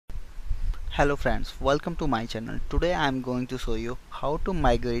Hello friends, welcome to my channel. Today I am going to show you how to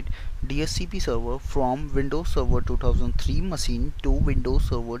migrate DHCP server from Windows Server 2003 machine to Windows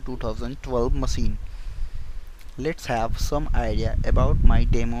Server 2012 machine. Let's have some idea about my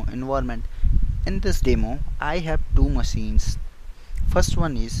demo environment. In this demo, I have two machines. First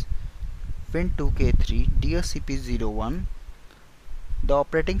one is Win2K3 DHCP01. The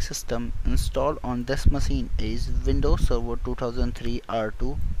operating system installed on this machine is Windows Server 2003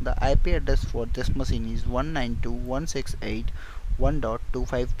 R2. The IP address for this machine is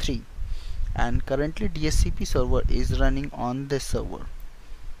 192.168.1.253 and currently DHCP server is running on this server,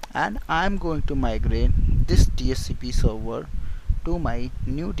 and I am going to migrate this DHCP server to my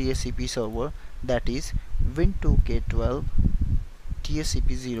new DHCP server, that is Win2K12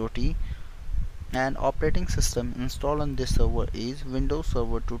 DHCP0T, and operating system installed on this server is Windows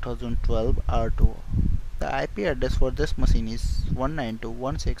Server 2012 R2. The IP address for this machine is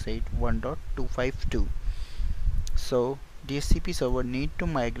 192.168.1.252. So DHCP server need to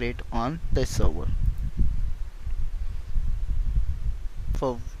migrate on this server.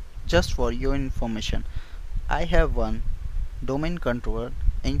 Just for your information, I have one domain controller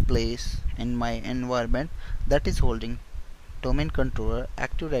in place in my environment that is holding domain controller,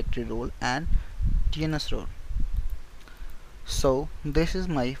 Active Directory role and DNS role. So this is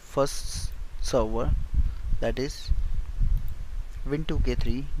my first server, that is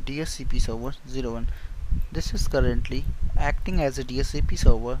Win2K3 DHCP server 01. This is currently acting as a DHCP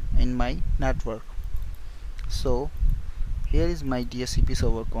server in my network. So here is my DHCP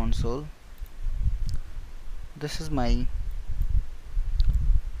server console. This is my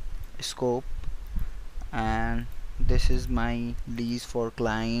scope and this is my lease for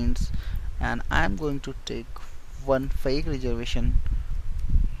clients, and I am going to take one fake reservation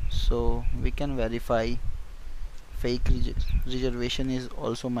so we can verify fake reservation is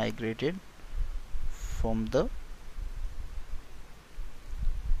also migrated from the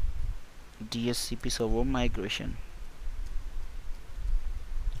DHCP server migration.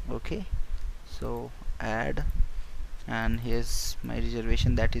 Okay, so add, and here's my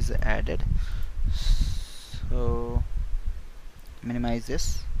reservation that is added. So minimize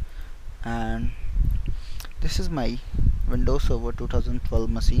this, and this is my Windows Server 2012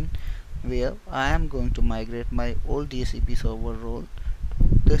 machine where I am going to migrate my old DHCP server role to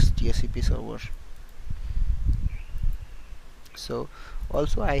this DHCP server. So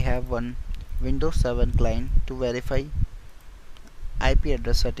also I have one Windows 7 client to verify IP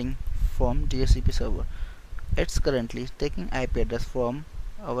address setting from DHCP server. It's currently taking IP address from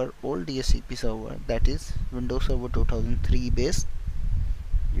our old DHCP server, that is Windows Server 2003 base.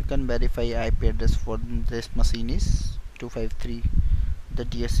 You can verify IP address for this machine is 253, the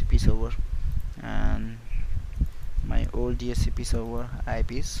DHCP server, and my old DHCP server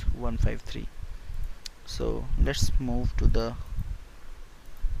IP is 153. So let's move to the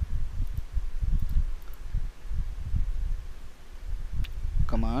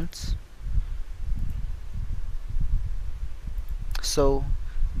commands. So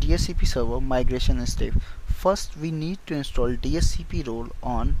DHCP server migration step. First we need to install DHCP role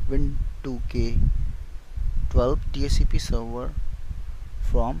on Win2K12 DHCP server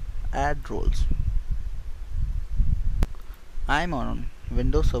from add roles. I'm on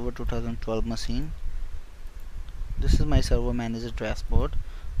Windows Server 2012 machine. This is my server manager dashboard.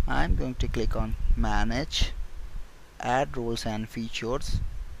 I'm going to click on manage, add roles and features,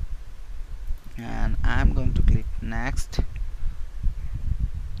 and I'm going to click next.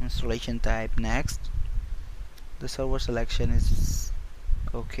 Installation type next. The server selection is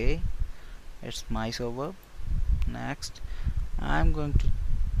okay, it's my server. Next, I'm going to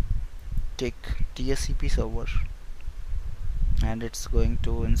tick DHCP server and it's going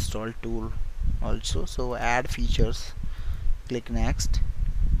to install tool also. So add features, click next.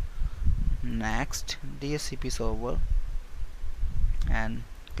 Next, DHCP server and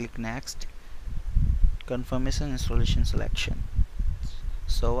click next. Confirmation installation selection.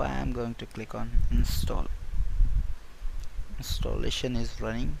 So I am going to click on install. Installation is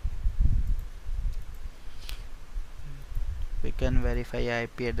running. We can verify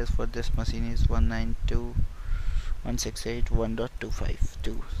IP address for this machine is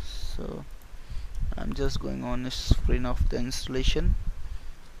 192.168.1.252. So I'm just going on the screen of the installation.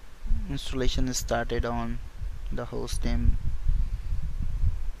 Installation is started on the host name.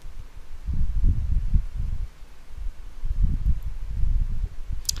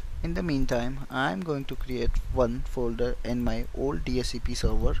 In the meantime, I am going to create one folder in my old DHCP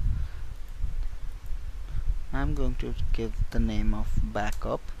server. I am going to give the name of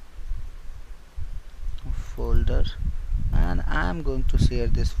backup folder, and I am going to share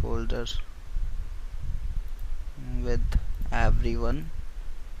this folder with everyone.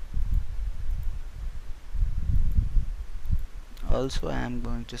 Also I am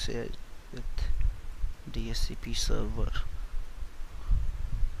going to share it with DHCP server,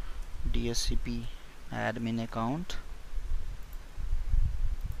 DHCP admin account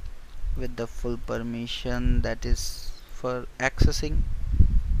with the full permission that is for accessing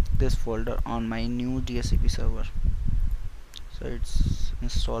this folder on my new DHCP server. So it's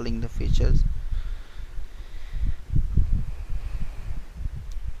installing the features.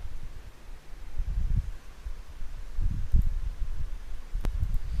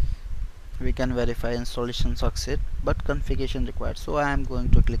 We can verify installation succeed, but configuration required. So I am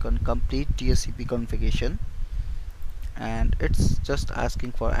going to click on complete DHCP configuration, and it's just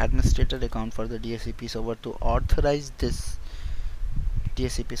asking for administrator account for the DHCP server to authorize this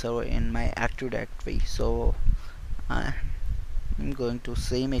DHCP server in my Active Directory. So I'm going to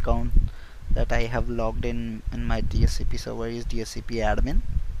same account that I have logged in my DHCP server is DHCP admin.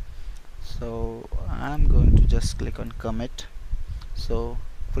 So I'm going to just click on commit. So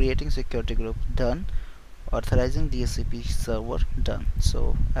creating security group done, authorizing DHCP server done.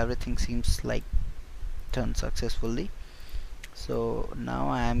 So everything seems like done successfully. So now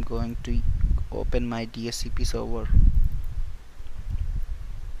I am going to open my DHCP server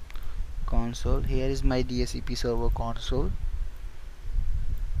console. Here is my DHCP server console,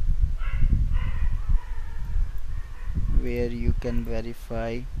 where you can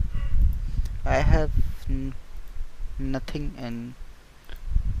verify. I have nothing in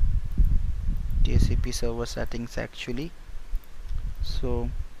DHCP server settings actually. So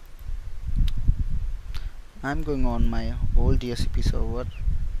I'm going on my old DHCP server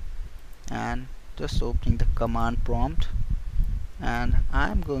and just opening the command prompt, and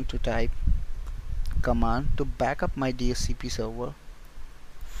I'm going to type command to back up my DHCP server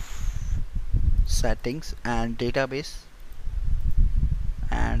settings and database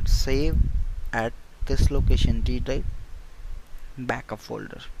and save at this location D drive backup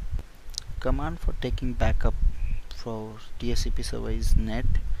folder. Command for taking backup for DHCP server is net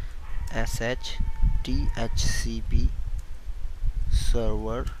sh DHCP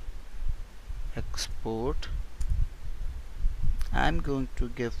server export. I'm going to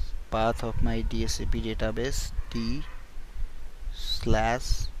give path of my DHCP database d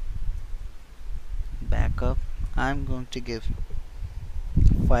slash backup. I'm going to give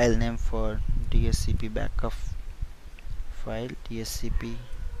file name for DHCP backup file, DHCP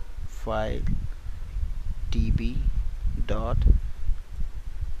file db dot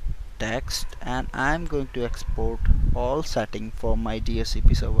text, and I'm going to export all setting for my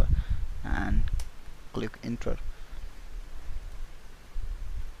DHCP server and click enter.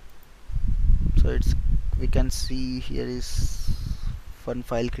 So we can see here is one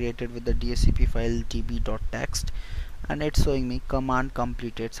file created with the DHCP file db.txt, and it's showing me command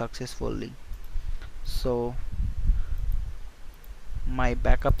completed successfully. So my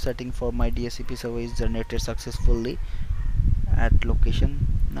backup setting for my DHCP server is generated successfully at location.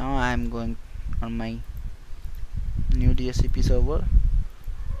 Now I am going on my new DHCP server.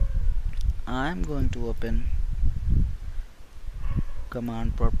 I am going to open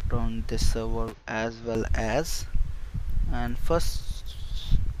command prompt on this server as well as, and first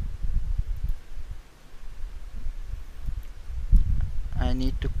I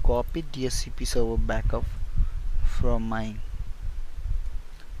need to copy DHCP server backup from my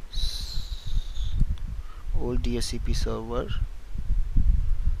old DHCP server.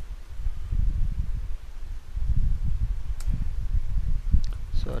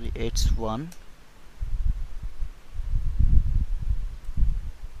 Sorry, it's one.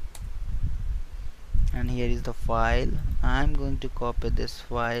 And here is the file. I'm going to copy this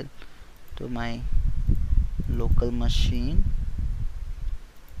file to my local machine,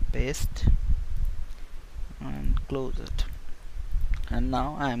 paste and close it. And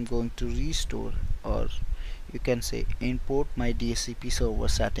now I am going to restore, or you can say import my DHCP server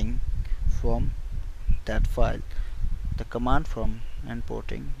setting from that file. The command from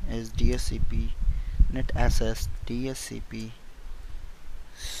importing is DHCP net sh DHCP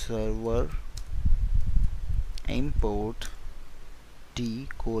server import d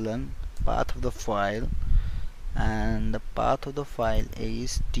colon path of the file, and the path of the file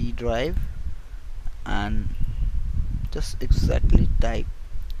is D drive, and just exactly type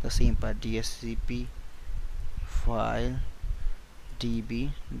the same path DHCP file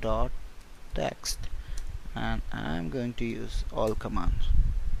db dot text, and I'm going to use all commands.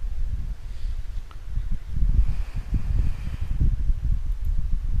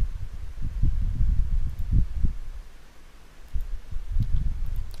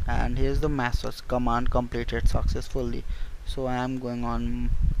 and here's the message: command completed successfully. So I am going on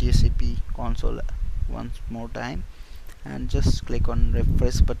DHCP console once more time and just click on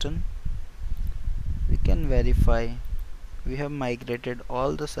refresh button. We can verify we have migrated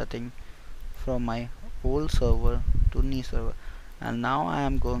all the settings from my old server to new server, and now I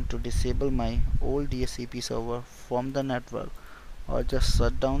am going to disable my old DHCP server from the network, or just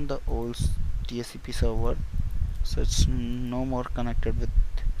shut down the old DHCP server so it's no more connected with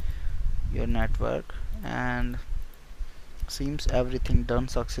your network. And seems everything done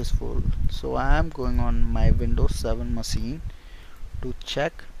successful. So I am going on my Windows 7 machine to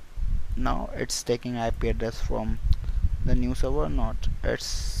check. Now it's taking IP address from the new server, not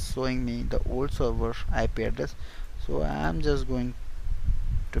it's showing me the old server IP address. So I am just going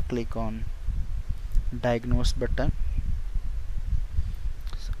to click on diagnose button.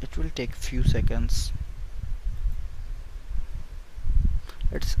 So it will take few seconds.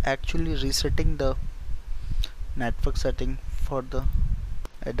 It's actually resetting the network setting for the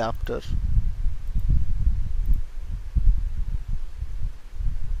adapter.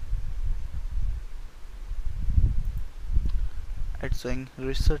 It's saying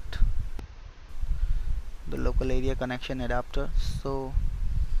reset the local area connection adapter. So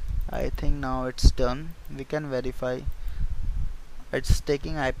I think now it's done. We can verify it's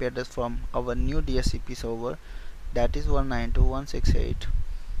taking IP address from our new DHCP server, that is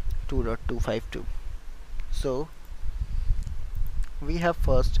 192.168.2.252. So we have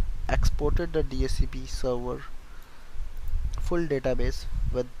first exported the DHCP server full database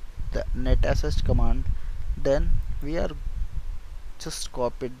with the netsh command. Then we are just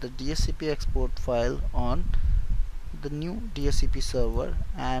copied the DHCP export file on the new DHCP server,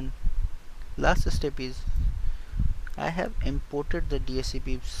 and last step is I have imported the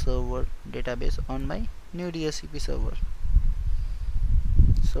DHCP server database on my new DHCP server.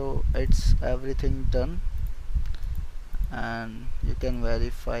 So it's everything done, and you can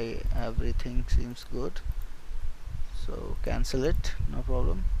verify everything seems good. So cancel it, no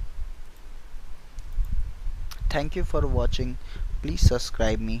problem. Thank you for watching. Please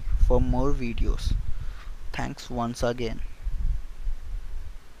subscribe me for more videos. Thanks once again.